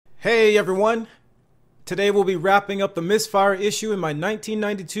Hey everyone! Today we'll be wrapping up the Misfire issue in my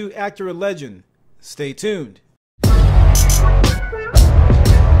 1992 Acura Legend. Stay tuned.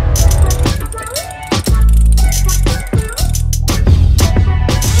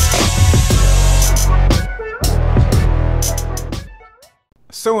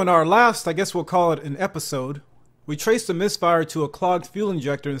 So in our last, I guess we'll call it an episode, we traced the Misfire to a clogged fuel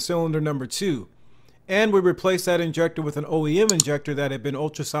injector in cylinder number 2. And we replaced that injector with an OEM injector that had been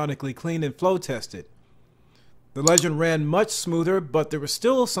ultrasonically cleaned and flow tested. The Legend ran much smoother, but there was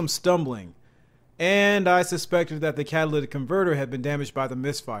still some stumbling, and I suspected that the catalytic converter had been damaged by the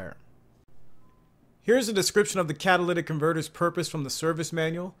Misfire. Here's a description of the catalytic converter's purpose from the service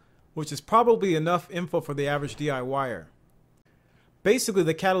manual, which is probably enough info for the average DIYer. Basically,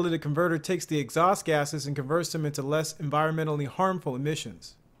 the catalytic converter takes the exhaust gases and converts them into less environmentally harmful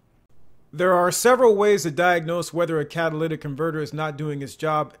emissions. There are several ways to diagnose whether a catalytic converter is not doing its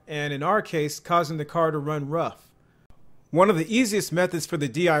job, and in our case, causing the car to run rough. One of the easiest methods for the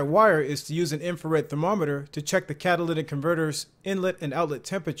DIYer is to use an infrared thermometer to check the catalytic converter's inlet and outlet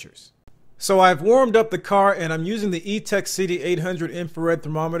temperatures. So I've warmed up the car and I'm using the E-Tech CD800 infrared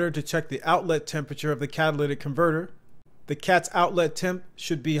thermometer to check the outlet temperature of the catalytic converter. The cat's outlet temp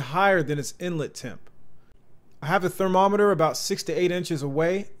should be higher than its inlet temp. I have the thermometer about 6 to 8 inches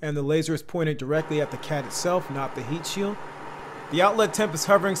away, and the laser is pointed directly at the cat itself, not the heat shield. The outlet temp is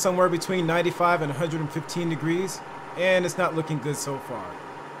hovering somewhere between 95 and 115 degrees, and it's not looking good so far.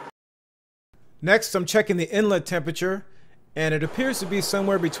 Next, I'm checking the inlet temperature, and it appears to be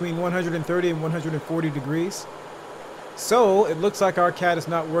somewhere between 130 and 140 degrees. So, it looks like our cat is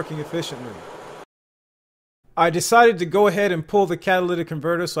not working efficiently. I decided to go ahead and pull the catalytic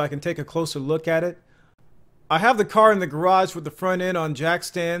converter so I can take a closer look at it. I have the car in the garage with the front end on jack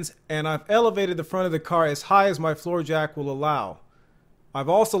stands, and I've elevated the front of the car as high as my floor jack will allow. I've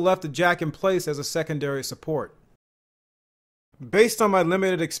also left the jack in place as a secondary support. Based on my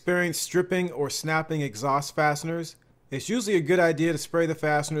limited experience stripping or snapping exhaust fasteners, it's usually a good idea to spray the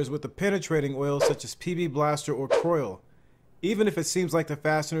fasteners with a penetrating oil such as PB Blaster or Croil, even if it seems like the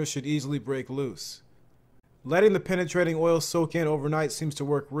fasteners should easily break loose. Letting the penetrating oil soak in overnight seems to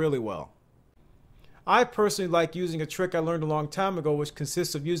work really well. I personally like using a trick I learned a long time ago, which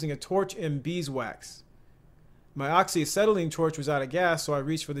consists of using a torch and beeswax. My oxyacetylene torch was out of gas, so I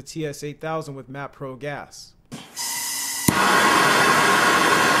reached for the TS8000 with MAP Pro gas.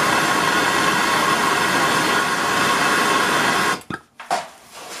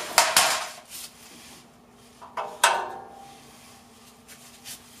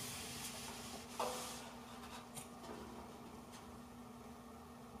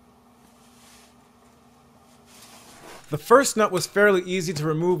 The first nut was fairly easy to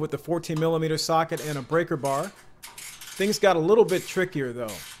remove with the 14mm socket and a breaker bar. Things got a little bit trickier though.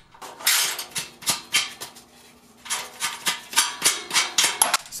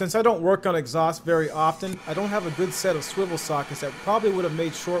 Since I don't work on exhaust very often, I don't have a good set of swivel sockets that probably would have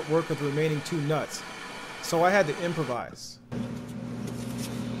made short work of the remaining 2 nuts, so I had to improvise.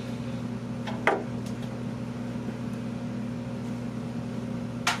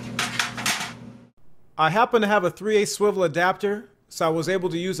 I happen to have a 3/8 swivel adapter, so I was able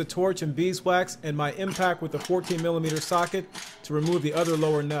to use a torch and beeswax and my impact with the 14mm socket to remove the other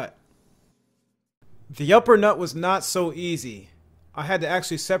lower nut. The upper nut was not so easy. I had to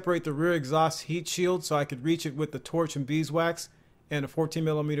actually separate the rear exhaust heat shield so I could reach it with the torch and beeswax and a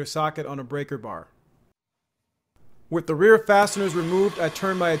 14mm socket on a breaker bar. With the rear fasteners removed, I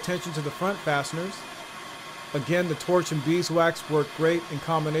turned my attention to the front fasteners. Again, the torch and beeswax worked great in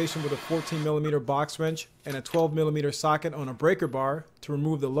combination with a 14mm box wrench and a 12mm socket on a breaker bar to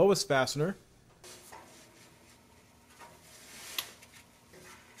remove the lowest fastener.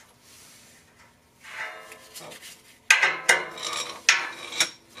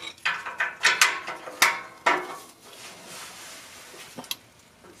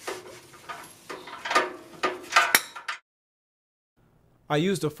 I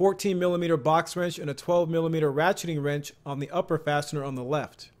used a 14mm box wrench and a 12mm ratcheting wrench on the upper fastener on the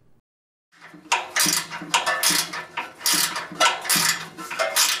left.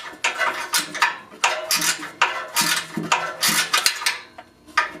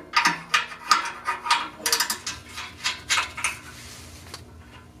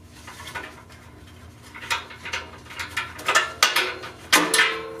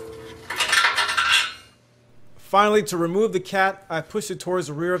 Finally, to remove the cat, I pushed it towards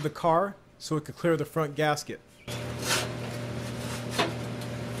the rear of the car so it could clear the front gasket.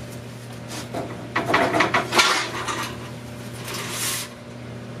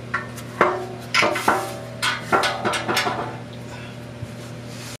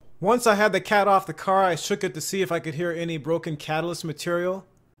 Once I had the cat off the car, I shook it to see if I could hear any broken catalyst material.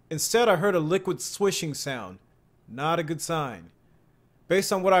 Instead, I heard a liquid swishing sound. Not a good sign.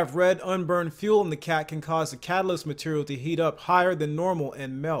 Based on what I've read, unburned fuel in the cat can cause the catalyst material to heat up higher than normal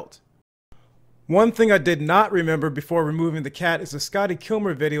and melt. One thing I did not remember before removing the cat is a Scotty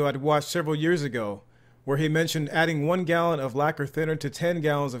Kilmer video I'd watched several years ago, where he mentioned adding 1 gallon of lacquer thinner to 10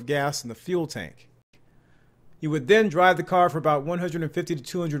 gallons of gas in the fuel tank. You would then drive the car for about 150 to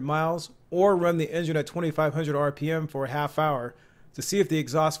 200 miles or run the engine at 2500 RPM for a half hour to see if the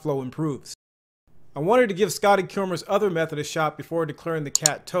exhaust flow improves. I wanted to give Scotty Kilmer's other method a shot before declaring the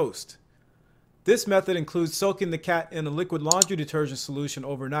cat toast. This method includes soaking the cat in a liquid laundry detergent solution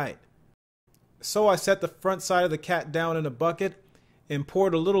overnight. So I set the front side of the cat down in a bucket and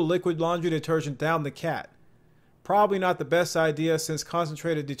poured a little liquid laundry detergent down the cat. Probably not the best idea since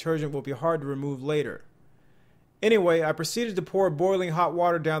concentrated detergent will be hard to remove later. Anyway, I proceeded to pour boiling hot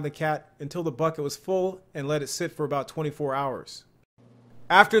water down the cat until the bucket was full and let it sit for about 24 hours.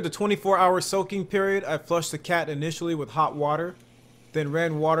 After the 24-hour soaking period, I flushed the cat initially with hot water, then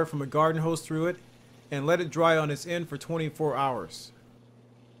ran water from a garden hose through it, and let it dry on its end for 24 hours.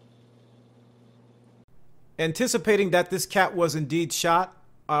 Anticipating that this cat was indeed shot,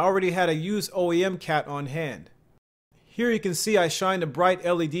 I already had a used OEM cat on hand. Here you can see I shined a bright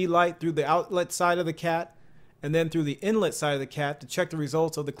LED light through the outlet side of the cat and then through the inlet side of the cat to check the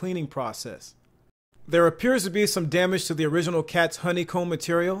results of the cleaning process. There appears to be some damage to the original cat's honeycomb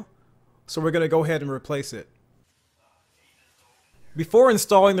material, so we're going to go ahead and replace it. Before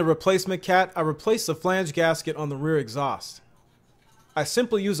installing the replacement cat, I replaced the flange gasket on the rear exhaust. I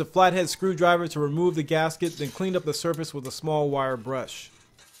simply used a flathead screwdriver to remove the gasket, then cleaned up the surface with a small wire brush.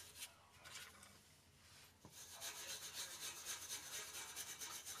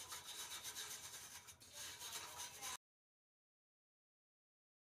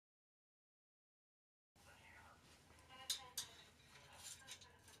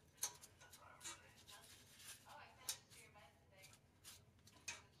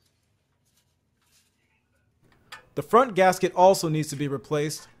 The front gasket also needs to be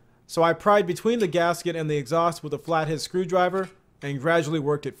replaced, so I pried between the gasket and the exhaust with a flathead screwdriver and gradually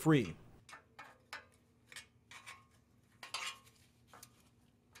worked it free.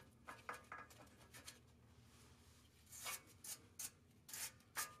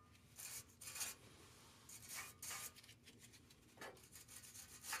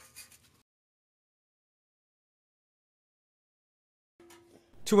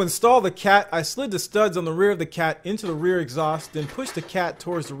 To install the cat, I slid the studs on the rear of the cat into the rear exhaust, then pushed the cat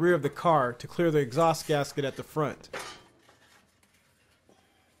towards the rear of the car to clear the exhaust gasket at the front.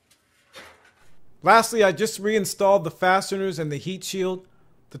 Lastly, I just reinstalled the fasteners and the heat shield.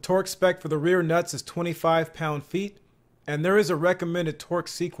 The torque spec for the rear nuts is 25 pound-feet, and there is a recommended torque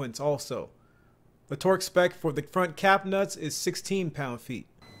sequence also. The torque spec for the front cap nuts is 16 pound-feet.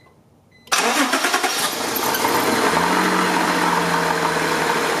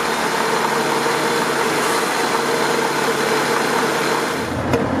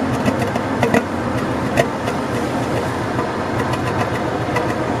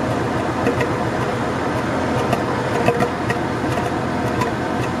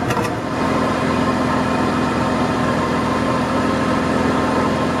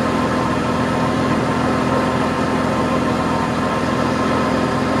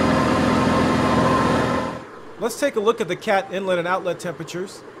 Let's take a look at the cat inlet and outlet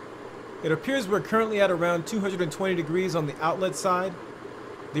temperatures. It appears we're currently at around 220 degrees on the outlet side.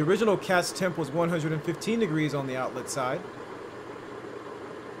 The original cat's temp was 115 degrees on the outlet side.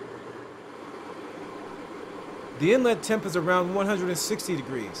 The inlet temp is around 160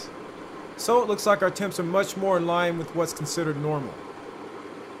 degrees. So it looks like our temps are much more in line with what's considered normal.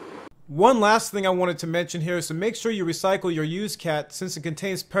 One last thing I wanted to mention here is to make sure you recycle your used cat since it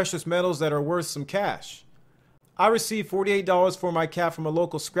contains precious metals that are worth some cash. I received $48 for my cat from a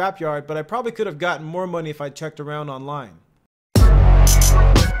local scrapyard, but I probably could have gotten more money if I checked around online.